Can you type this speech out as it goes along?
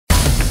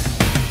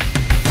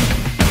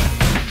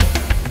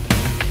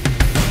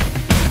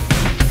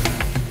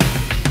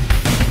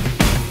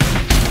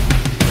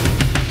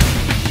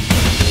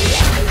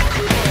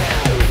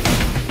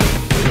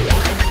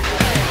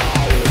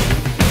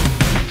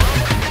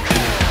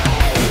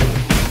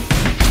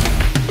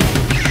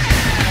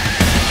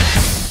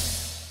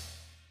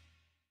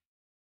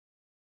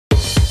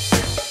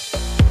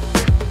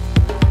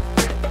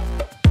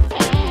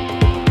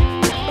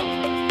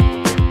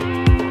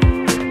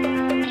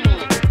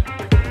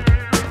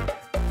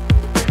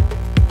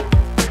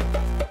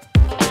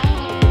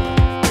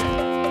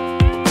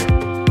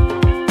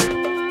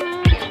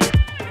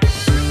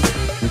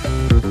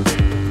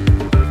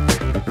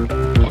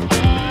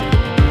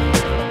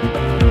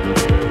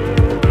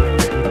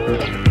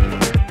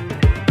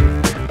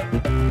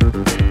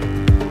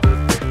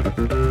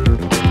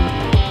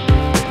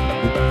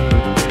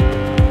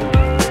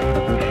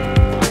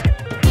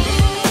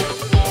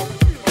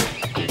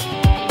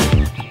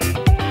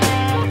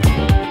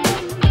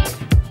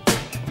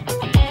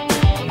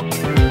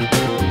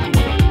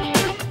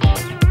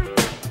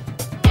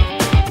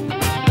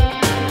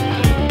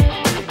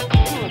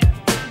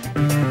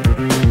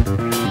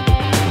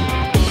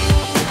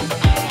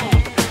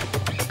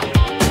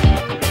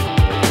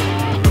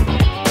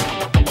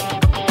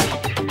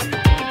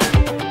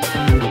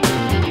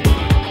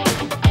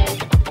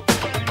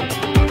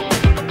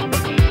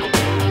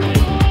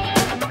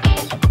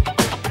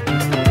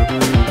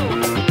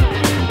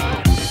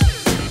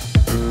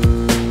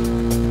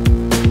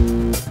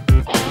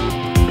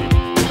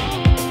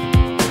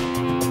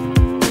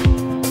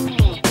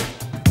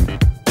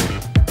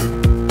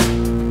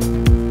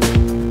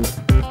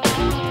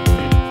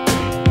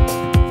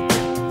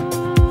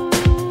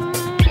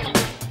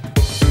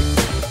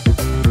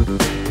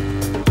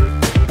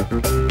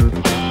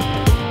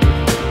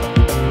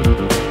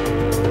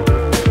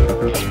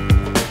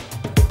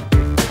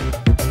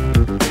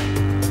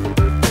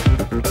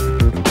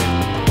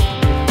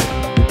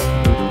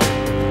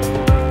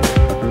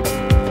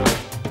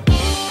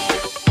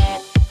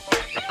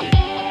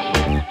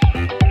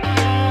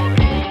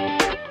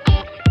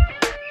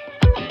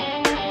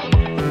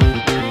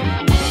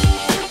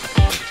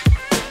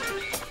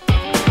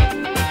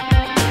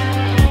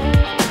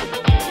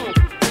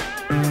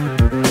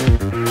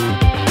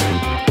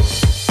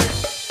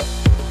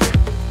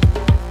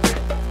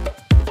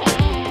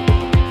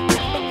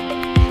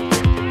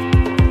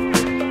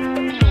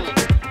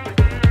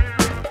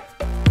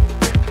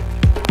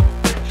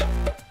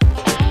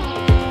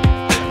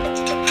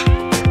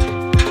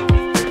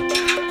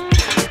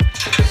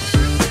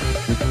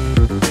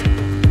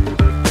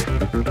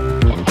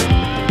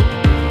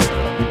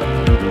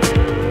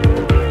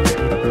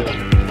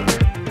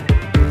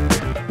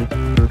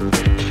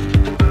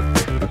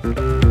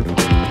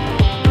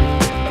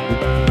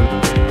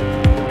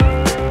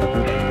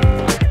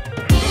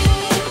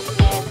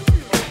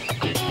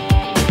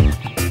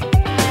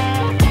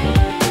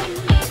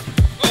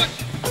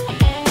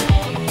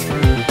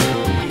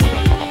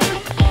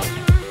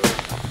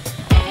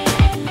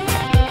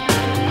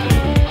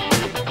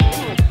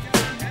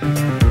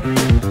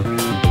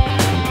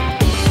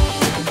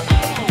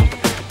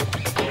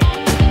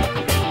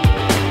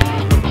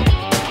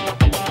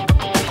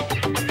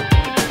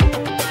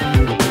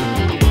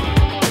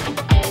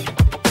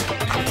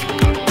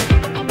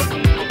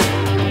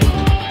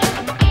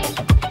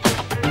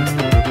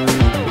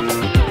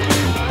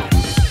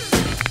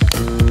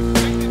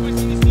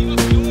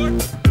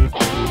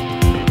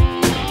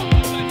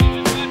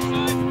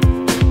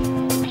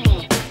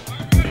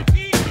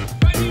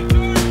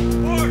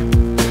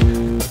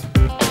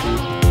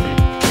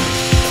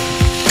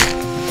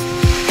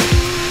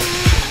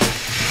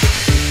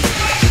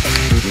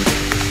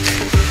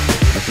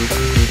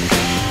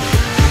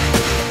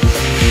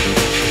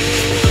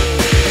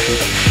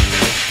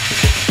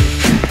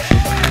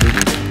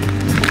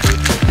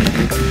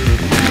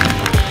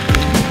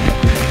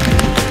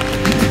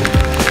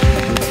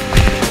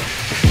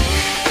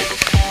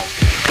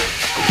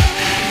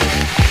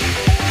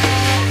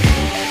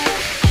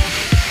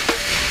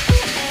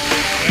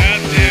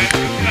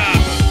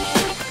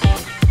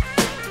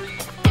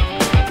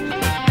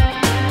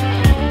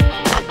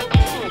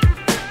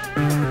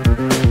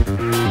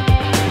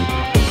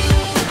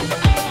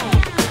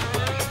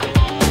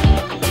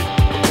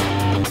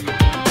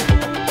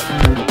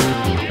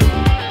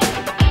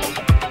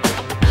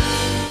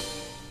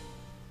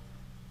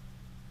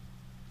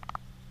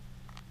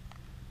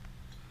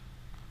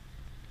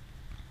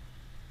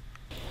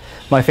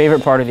My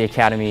favorite part of the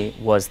academy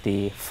was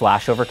the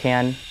flashover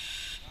can.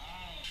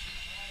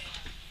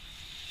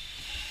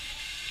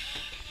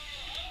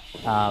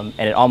 And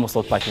it almost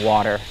looked like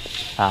water.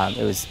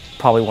 It was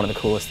probably one of the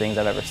coolest things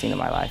I've ever seen in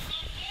my life.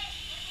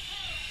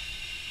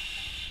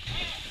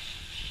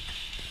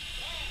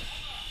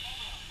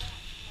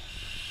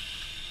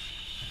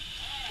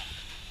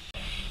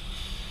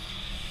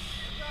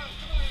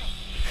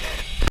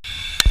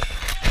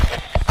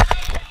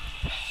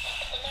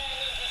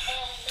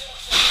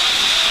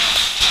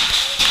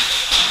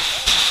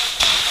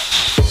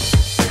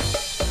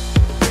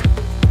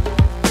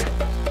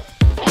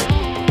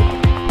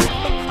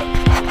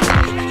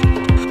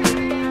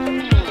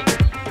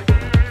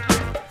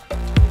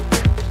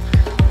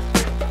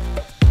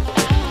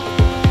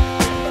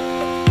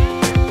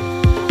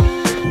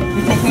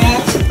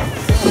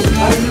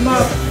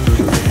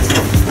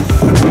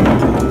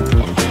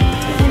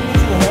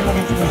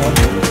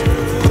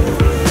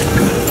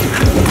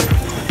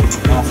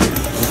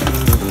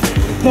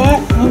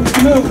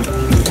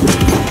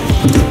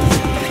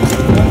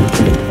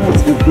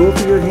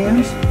 Both of your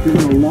hands, you're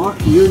going to lock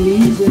your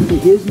knees into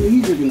his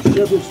knees. You're going to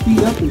shove his feet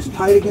up as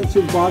tight against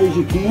his body as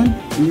you can,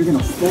 and you're going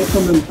to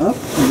fulcrum him up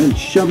and then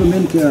shove him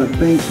into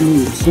Bank's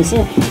knees. Yes,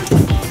 sir.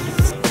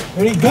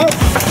 Ready, go!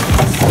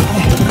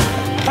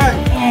 All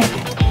right.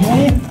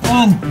 Ready?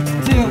 1,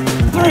 2,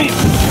 3.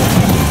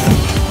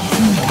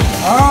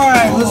 All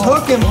right, let's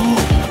hook him.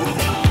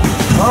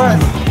 All right,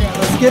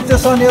 let's get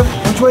this on you.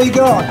 Which way you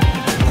going?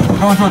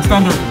 Going towards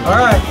thunder. All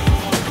right.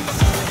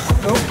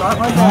 Go, right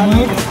like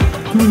that.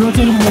 Can we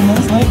rotate him a little more?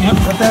 Right? Yep.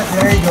 Put that,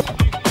 there you go.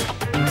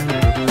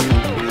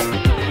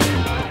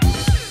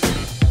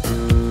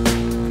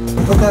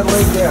 Put that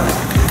leg down.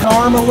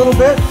 Arm a little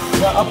bit.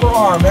 The upper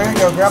arm. There you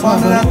go. Grab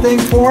onto that thing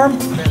for him.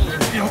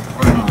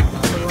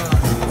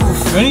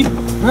 Ready?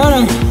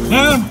 Ready.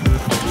 Down.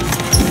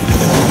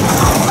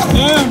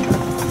 Down.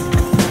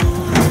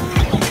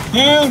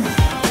 Down.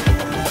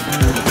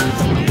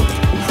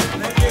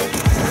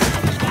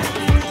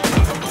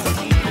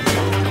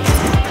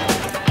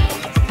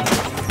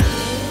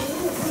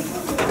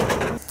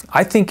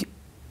 I think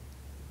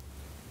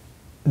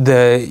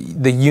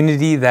the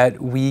unity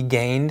that we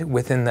gained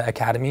within the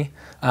academy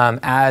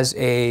as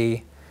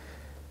a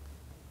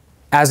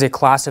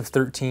class of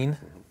 13,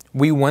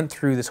 we went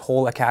through this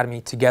whole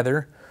academy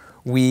together.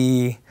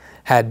 We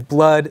had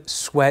blood,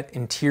 sweat,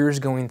 and tears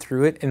going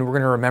through it, and we're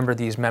going to remember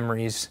these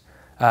memories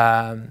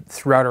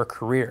throughout our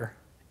career.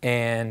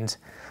 And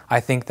I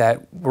think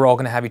that we're all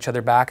going to have each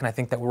other back, and I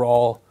think that we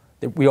all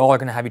are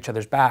going to have each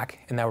other's back,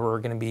 and that we're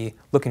going to be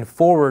looking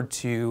forward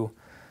to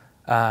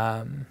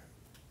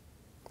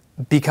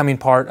becoming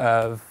part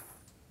of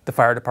the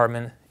fire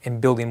department and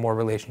building more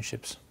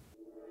relationships.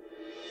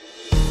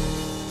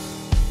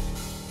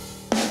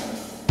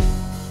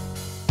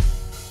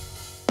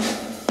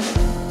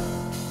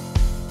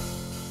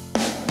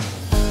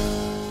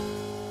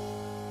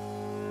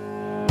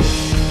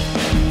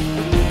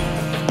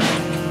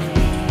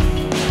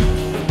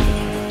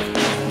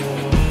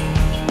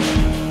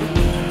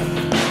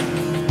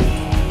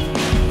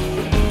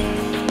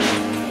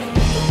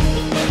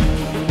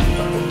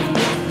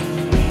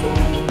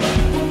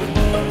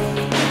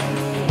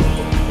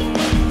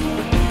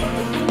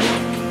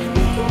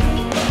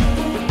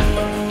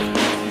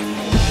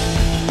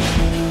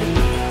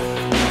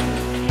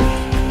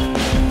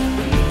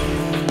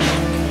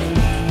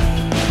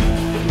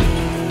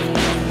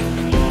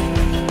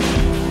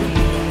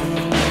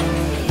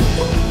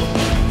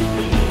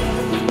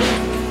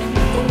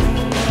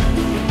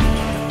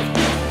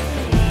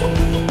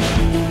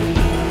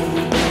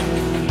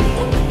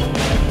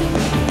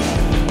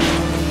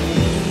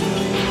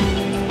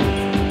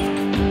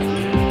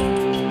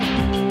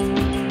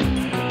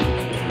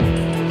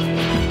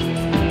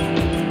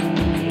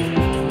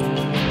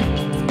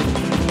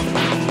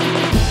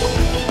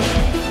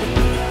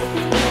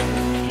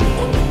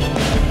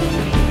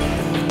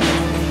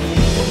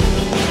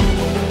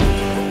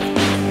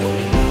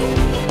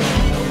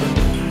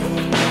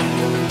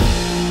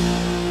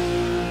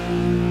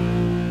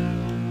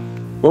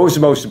 What was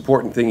the most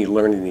important thing you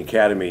learned in the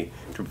academy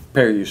to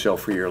prepare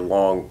yourself for your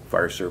long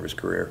fire service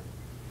career?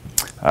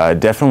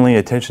 Definitely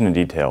attention to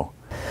detail.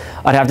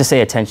 I'd have to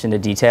say attention to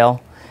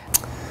detail.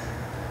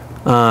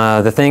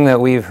 The thing that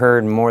we've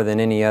heard more than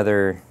any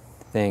other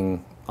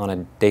thing on a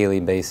daily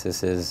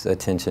basis is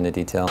attention to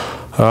detail.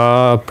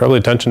 Probably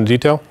attention to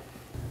detail.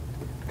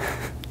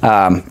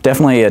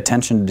 Definitely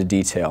attention to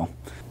detail.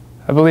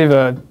 I believe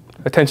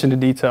attention to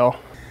detail.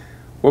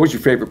 What was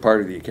your favorite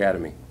part of the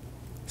academy?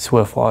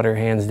 Swift water,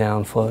 hands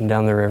down, floating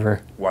down the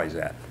river. Why is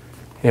that?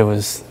 It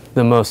was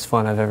the most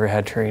fun I've ever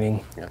had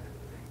training. Yeah.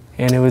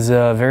 And it was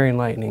very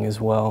enlightening as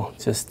well,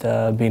 just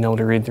being able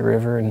to read the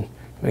river, and it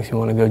makes me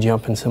want to go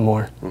jumping some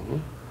more. Mm-hmm.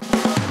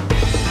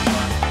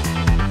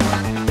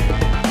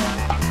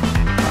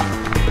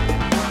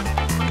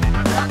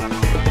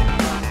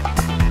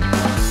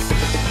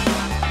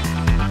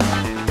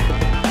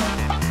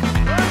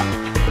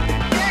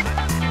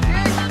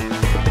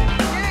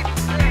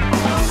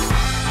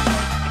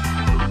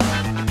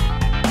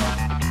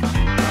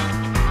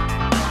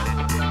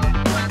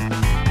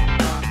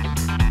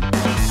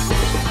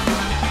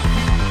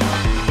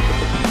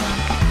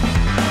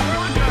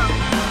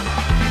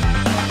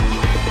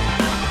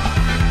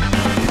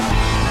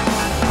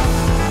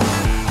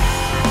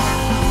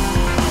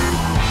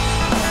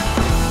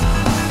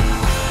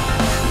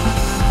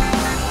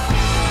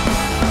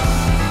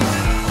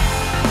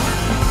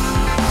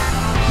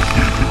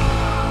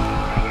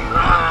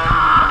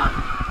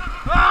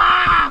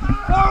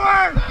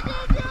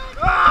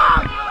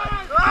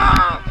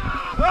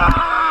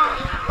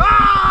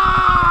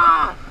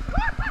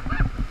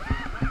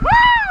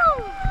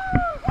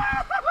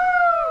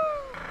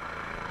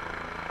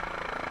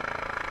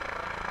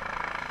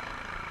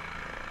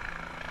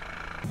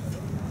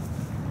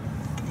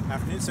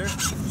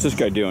 What's this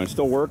guy doing?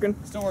 Still working?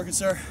 Still working,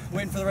 sir.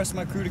 Waiting for the rest of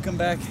my crew to come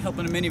back,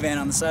 helping a minivan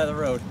on the side of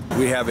the road.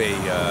 We have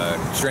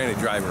a stranded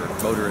driver,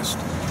 motorist,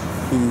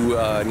 who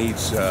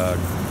needs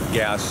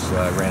gas,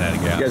 ran out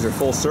of gas. You guys are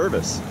full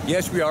service.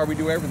 Yes, we are. We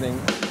do everything.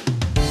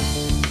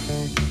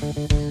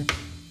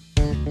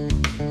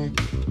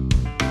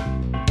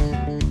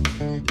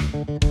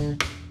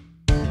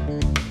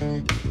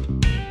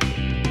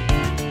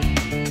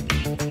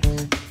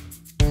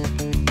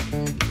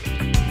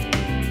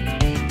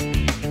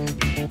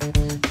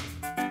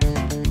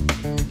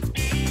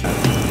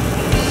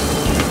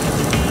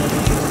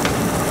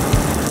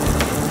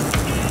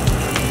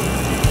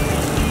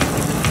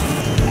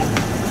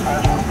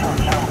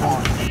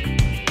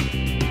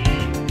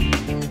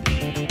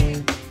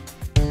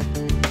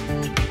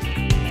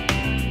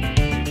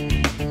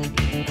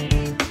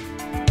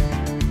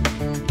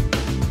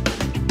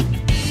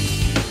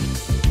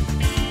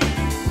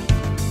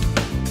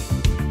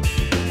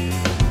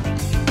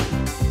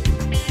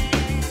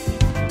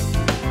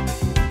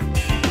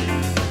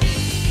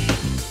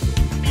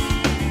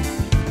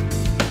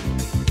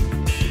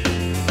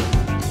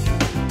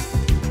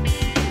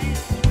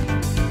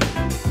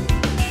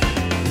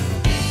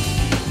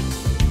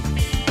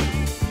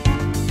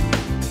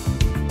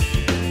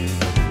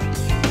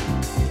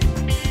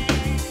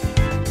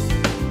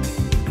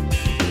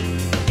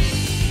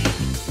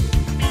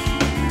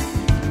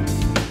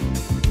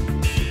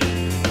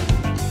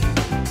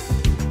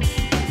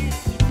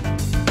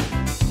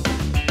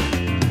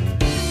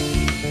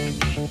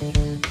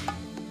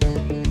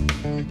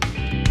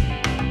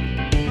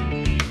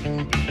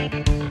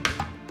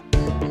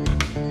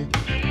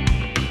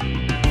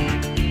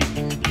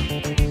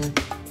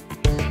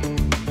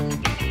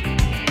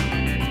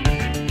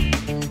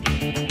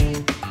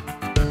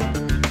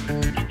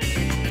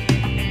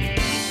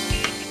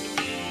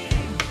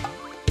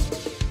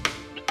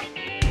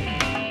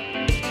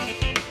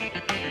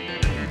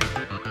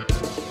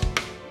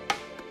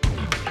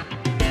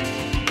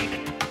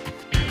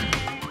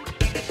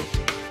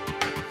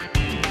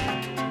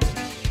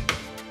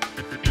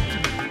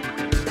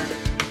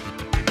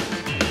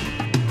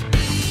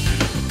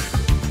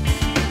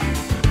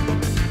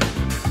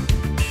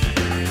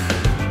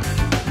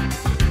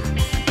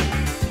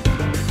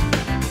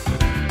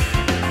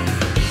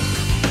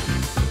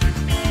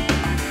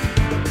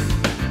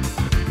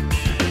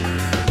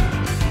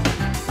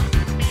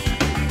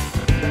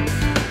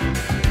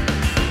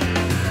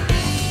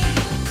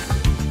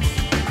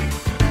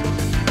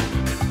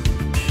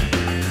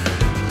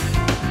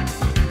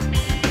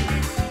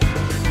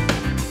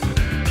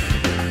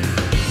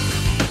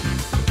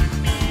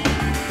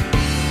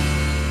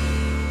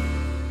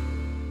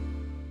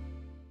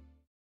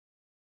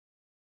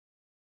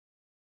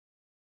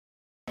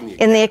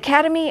 In the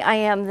academy, I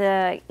am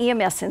the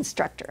EMS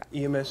instructor.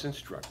 EMS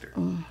instructor.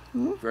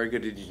 Very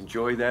good. Did you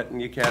enjoy that in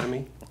the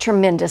academy?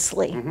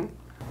 Tremendously.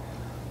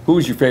 Who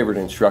was your favorite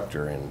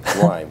instructor and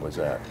why was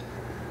that?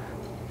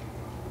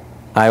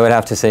 I would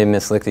have to say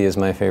Miss Lichty is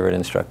my favorite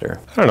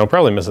instructor. I don't know,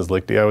 probably Mrs.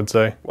 Lichty, I would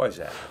say. Why is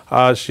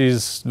that?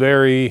 She's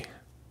very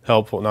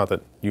helpful. Not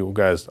that you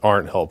guys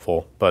aren't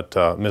helpful, but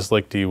Miss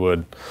Lichty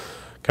would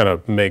kind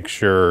of make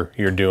sure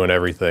you're doing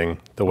everything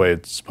the way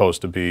it's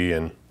supposed to be,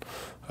 and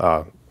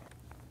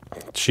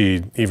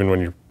she, even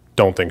when you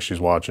don't think she's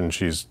watching,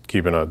 she's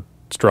keeping a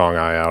strong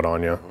eye out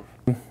on you.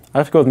 I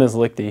have to go with Ms.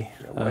 Lichty.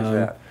 Why is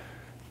that?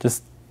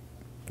 Just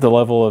the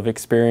level of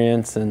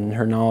experience and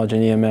her knowledge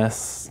in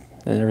EMS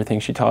and everything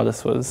she taught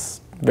us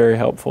was very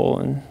helpful,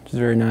 and she's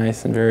very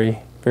nice and very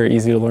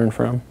easy to learn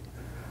from.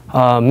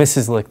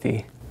 Mrs.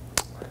 Lichty.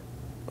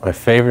 My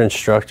favorite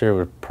instructor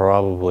would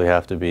probably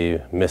have to be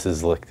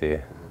Mrs.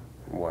 Lichty.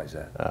 Why is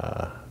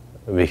that?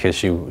 Because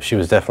she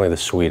was definitely the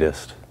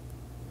sweetest.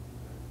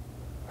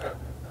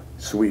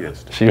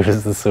 Sweetest? She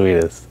was the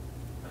sweetest.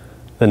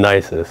 The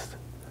nicest.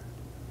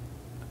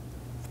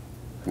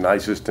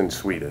 Nicest and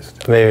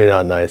sweetest. Maybe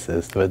not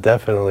nicest, but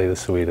definitely the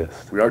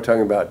sweetest. We are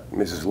talking about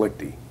Mrs.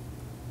 Lichty.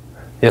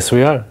 Yes,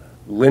 we are.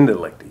 Linda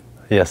Lichty.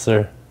 Yes,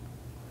 sir.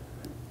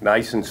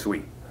 Nice and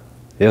sweet.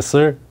 Yes,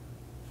 sir.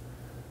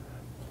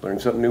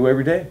 Learn something new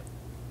every day.